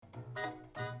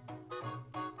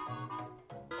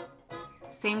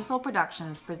Same Soul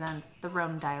Productions presents The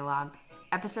Rome Dialogue,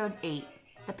 Episode 8,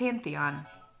 The Pantheon.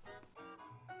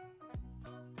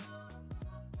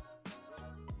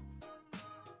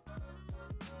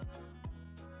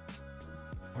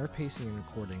 Our pacing and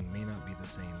recording may not be the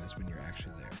same as when you're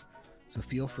actually there, so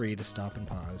feel free to stop and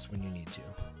pause when you need to.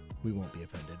 We won't be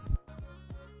offended.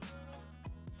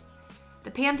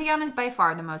 The Pantheon is by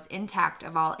far the most intact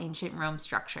of all ancient Rome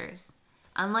structures.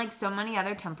 Unlike so many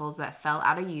other temples that fell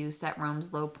out of use at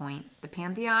Rome's low point, the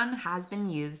Pantheon has been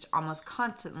used almost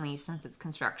constantly since its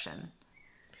construction.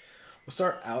 We'll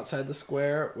start outside the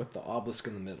square with the obelisk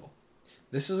in the middle.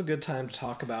 This is a good time to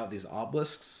talk about these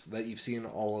obelisks that you've seen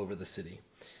all over the city.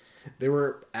 They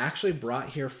were actually brought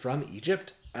here from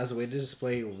Egypt as a way to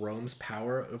display Rome's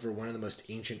power over one of the most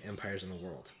ancient empires in the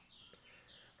world.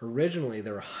 Originally,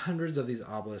 there were hundreds of these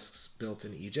obelisks built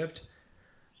in Egypt,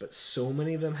 but so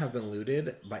many of them have been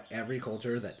looted by every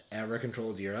culture that ever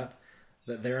controlled Europe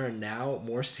that there are now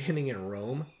more standing in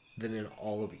Rome than in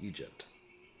all of Egypt.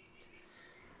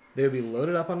 They would be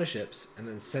loaded up onto ships and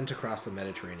then sent across the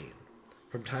Mediterranean.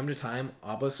 From time to time,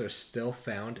 obelisks are still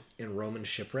found in Roman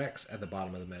shipwrecks at the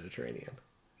bottom of the Mediterranean.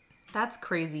 That's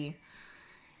crazy.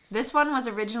 This one was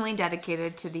originally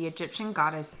dedicated to the Egyptian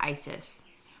goddess Isis.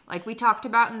 Like we talked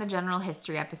about in the general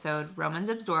history episode, Romans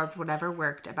absorbed whatever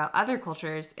worked about other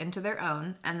cultures into their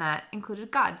own, and that included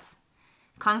gods.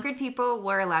 Conquered people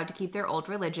were allowed to keep their old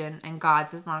religion and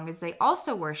gods as long as they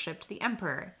also worshipped the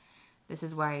emperor. This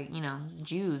is why,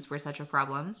 Jews were such a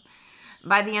problem.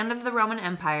 By the end of the Roman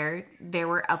Empire, there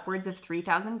were upwards of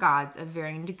 3,000 gods of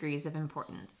varying degrees of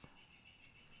importance.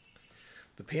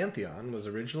 The Pantheon was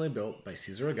originally built by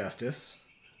Caesar Augustus,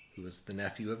 who was the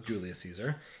nephew of Julius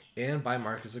Caesar, and by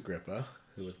Marcus Agrippa,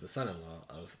 who was the son-in-law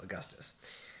of Augustus.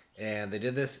 And they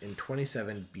did this in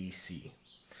 27 BC.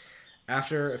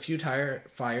 After a few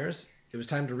fires, it was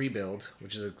time to rebuild,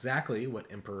 which is exactly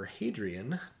what Emperor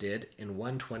Hadrian did in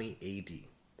 120 AD.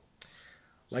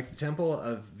 Like the Temple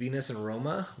of Venus in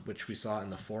Roma, which we saw in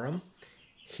the Forum,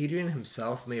 Hadrian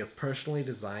himself may have personally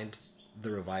designed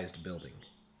the revised building.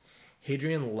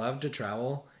 Hadrian loved to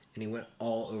travel, and he went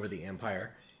all over the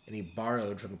empire, and he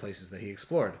borrowed from the places that he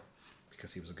explored,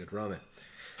 because he was a good Roman.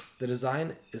 The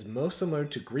design is most similar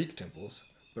to Greek temples,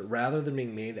 but rather than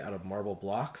being made out of marble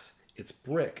blocks, it's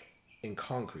brick and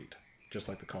concrete, just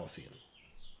like the Colosseum.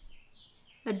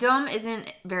 The dome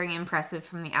isn't very impressive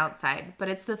from the outside, but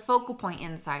it's the focal point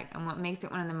inside and what makes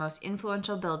it one of the most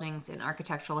influential buildings in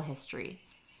architectural history.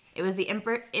 It was the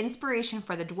inspiration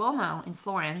for the Duomo in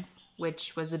Florence,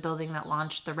 which was the building that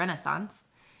launched the Renaissance,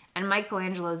 and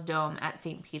Michelangelo's dome at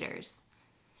St. Peter's.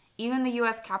 Even the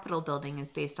U.S. Capitol building is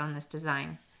based on this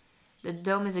design. The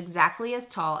dome is exactly as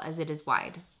tall as it is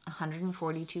wide,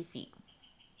 142 feet.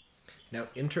 Now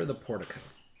enter the portico,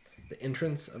 the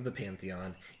entrance of the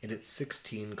Pantheon, and its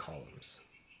 16 columns.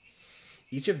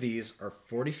 Each of these are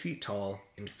 40 feet tall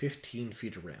and 15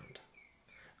 feet around.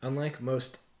 Unlike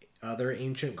most other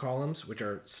ancient columns, which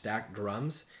are stacked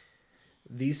drums,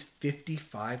 these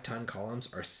 55-ton columns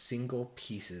are single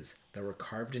pieces that were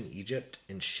carved in Egypt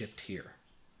and shipped here.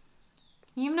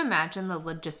 Can you even imagine the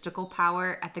logistical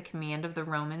power at the command of the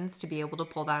Romans to be able to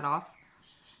pull that off?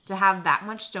 To have that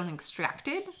much stone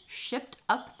extracted, shipped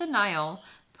up the Nile,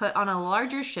 put on a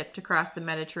larger ship to cross the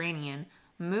Mediterranean,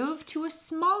 moved to a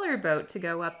smaller boat to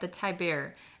go up the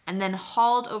Tiber, and then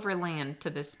hauled over land to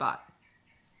this spot.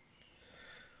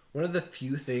 One of the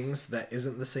few things that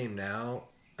isn't the same now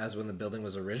as when the building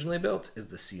was originally built is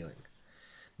the ceiling.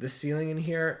 This ceiling in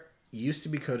here used to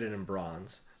be coated in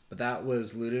bronze, but that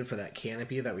was looted for that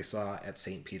canopy that we saw at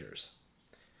St. Peter's.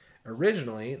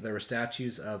 Originally, there were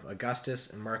statues of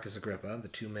Augustus and Marcus Agrippa, the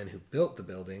two men who built the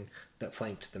building, that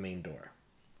flanked the main door.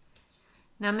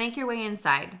 Now make your way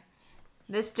inside.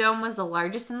 This dome was the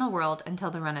largest in the world until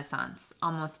the Renaissance,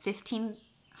 almost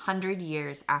 1,500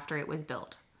 years after it was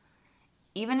built.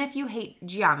 Even if you hate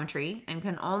geometry and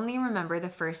can only remember the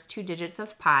first two digits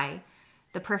of pi,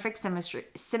 the perfect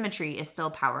symmetry is still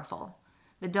powerful.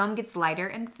 The dome gets lighter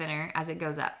and thinner as it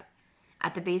goes up.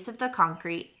 At the base of the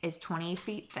concrete is 20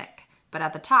 feet thick, but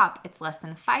at the top it's less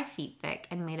than 5 feet thick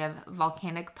and made of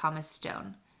volcanic pumice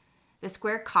stone. The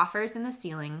square coffers in the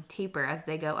ceiling taper as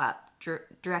they go up,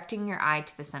 directing your eye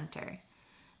to the center.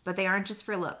 But they aren't just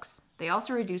for looks. They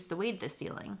also reduce the weight of the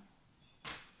ceiling.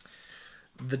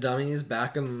 The dummies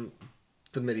back in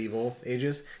the medieval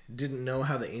ages didn't know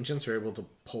how the ancients were able to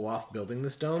pull off building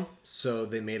this dome, so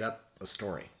they made up a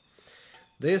story.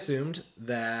 They assumed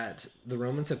that the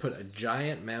Romans had put a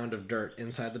giant mound of dirt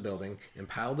inside the building and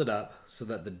piled it up so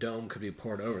that the dome could be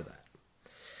poured over that.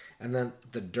 And then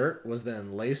the dirt was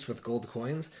then laced with gold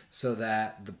coins so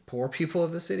that the poor people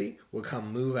of the city would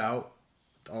come move out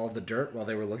all the dirt while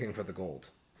they were looking for the gold.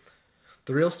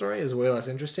 The real story is way less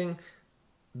interesting.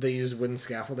 They used wooden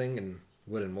scaffolding and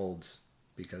wooden molds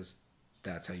because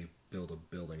that's how you build a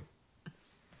building.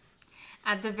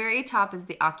 At the very top is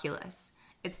the oculus.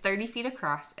 It's 30 feet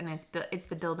across, and it's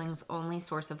the building's only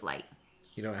source of light.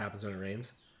 You know what happens when it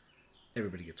rains?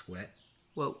 Everybody gets wet.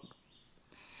 Whoa.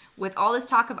 With all this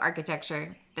talk of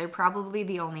architecture, they're probably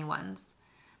the only ones.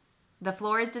 The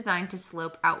floor is designed to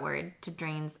slope outward to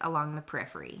drains along the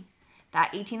periphery.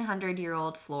 That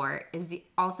 1,800-year-old floor is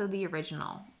also the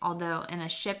original, although in a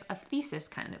ship of thesis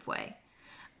kind of way.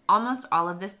 Almost all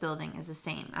of this building is the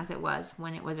same as it was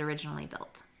when it was originally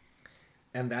built.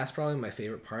 And that's probably my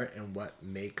favorite part and what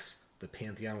makes the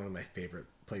Pantheon one of my favorite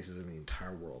places in the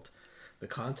entire world. The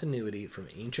continuity from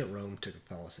ancient Rome to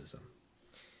Catholicism.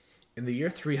 In the year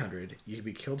 300, you could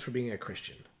be killed for being a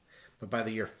Christian. But by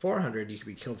the year 400, you could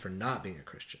be killed for not being a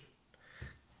Christian.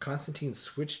 Constantine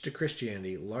switched to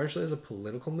Christianity largely as a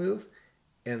political move,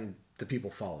 and the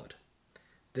people followed.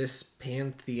 This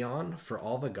pantheon for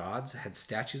all the gods had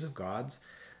statues of gods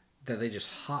that they just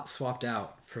hot swapped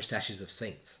out for statues of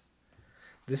saints.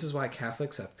 This is why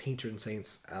Catholics have patron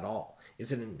saints at all.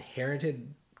 It's an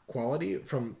inherited quality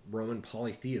from Roman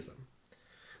polytheism.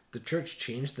 The church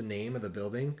changed the name of the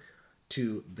building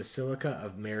to Basilica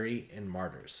of Mary and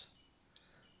Martyrs.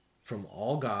 From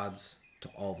all gods to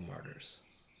all the martyrs.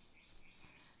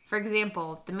 For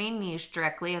example, the main niche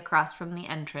directly across from the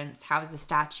entrance housed a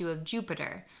statue of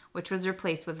Jupiter, which was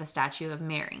replaced with a statue of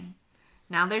Mary.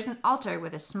 Now there's an altar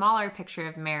with a smaller picture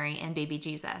of Mary and baby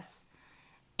Jesus.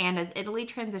 And as Italy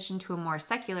transitioned to a more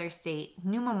secular state,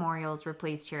 new memorials were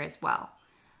placed here as well.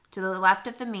 To the left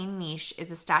of the main niche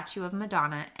is a statue of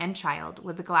Madonna and Child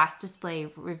with a glass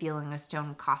display revealing a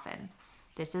stone coffin.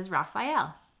 This is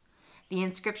Raphael. The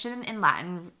inscription in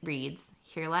Latin reads,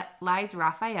 "Here lies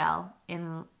Raphael.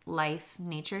 In life,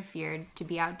 nature feared to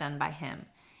be outdone by him.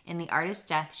 In the artist's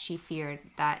death, she feared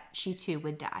that she too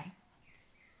would die."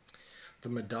 The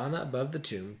Madonna above the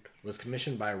tomb was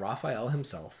commissioned by Raphael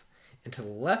himself, and to the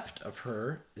left of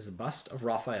her is a bust of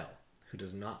Raphael, who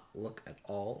does not look at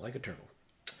all like a turtle.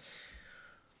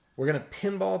 We're going to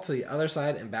pinball to the other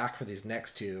side and back for these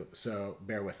next two, so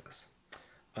bear with us.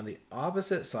 On the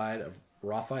opposite side of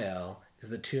Raphael is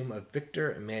the tomb of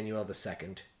Victor Emmanuel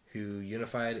II, who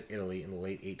unified Italy in the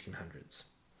late 1800s.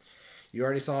 You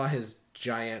already saw his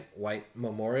giant white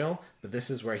memorial, but this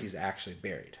is where he's actually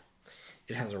buried.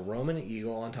 It has a Roman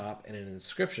eagle on top and an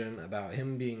inscription about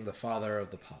him being the father of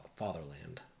the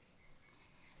fatherland.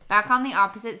 Back on the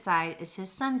opposite side is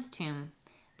his son's tomb,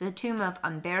 the tomb of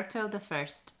Umberto I.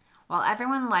 While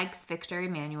everyone likes Victor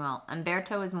Emmanuel,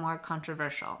 Umberto is more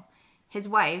controversial. His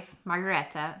wife,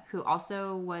 Margareta, who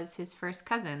also was his first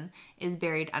cousin, is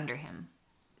buried under him.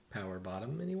 Power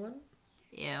bottom, anyone?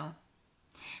 Ew.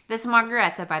 This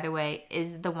Margareta, by the way,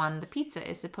 is the one the pizza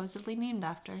is supposedly named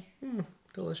after.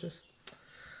 Delicious.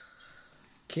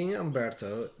 King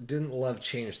Umberto didn't love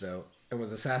change, though, and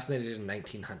was assassinated in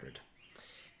 1900.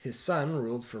 His son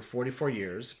ruled for 44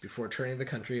 years before turning the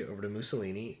country over to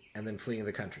Mussolini and then fleeing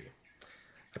the country.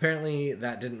 Apparently,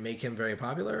 that didn't make him very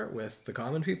popular with the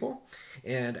common people,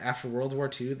 and after World War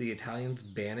II, the Italians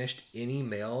banished any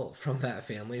male from that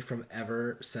family from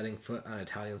ever setting foot on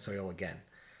Italian soil again.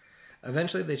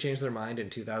 Eventually, they changed their mind in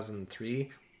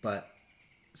 2003, but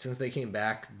since they came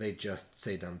back, they just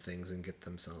say dumb things and get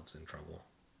themselves in trouble.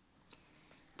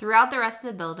 Throughout the rest of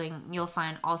the building, you'll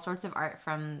find all sorts of art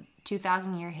from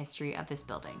 2,000-year history of this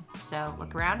building. So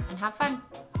look around and have fun.